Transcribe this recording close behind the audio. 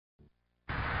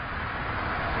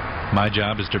My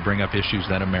job is to bring up issues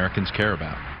that Americans care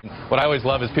about. What I always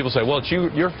love is people say, well, it's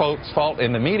your folks' fault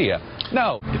in the media.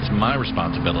 No. It's my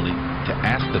responsibility to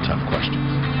ask the tough questions.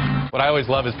 What I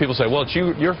always love is people say, well, it's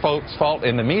your folks' fault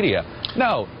in the media.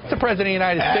 No. It's the President of the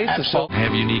United States' fault. I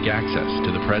have unique access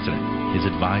to the President, his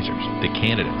advisors, the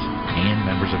candidates, and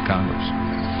members of Congress.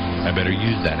 I better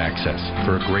use that access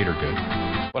for a greater good.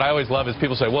 What I always love is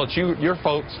people say, well, it's your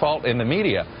folks' fault in the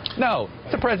media. No.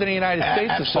 It's the President of the United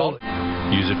States' fault.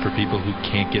 Use it for people who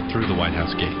can't get through the White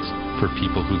House gates, for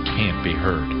people who can't be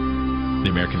heard.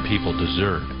 The American people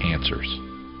deserve answers.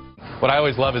 What I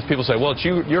always love is people say, well, it's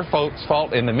your folks'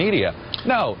 fault in the media.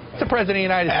 No. It's the President of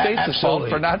the United States' fault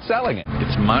for not selling it.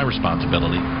 It's my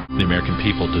responsibility. The American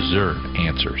people deserve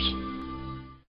answers.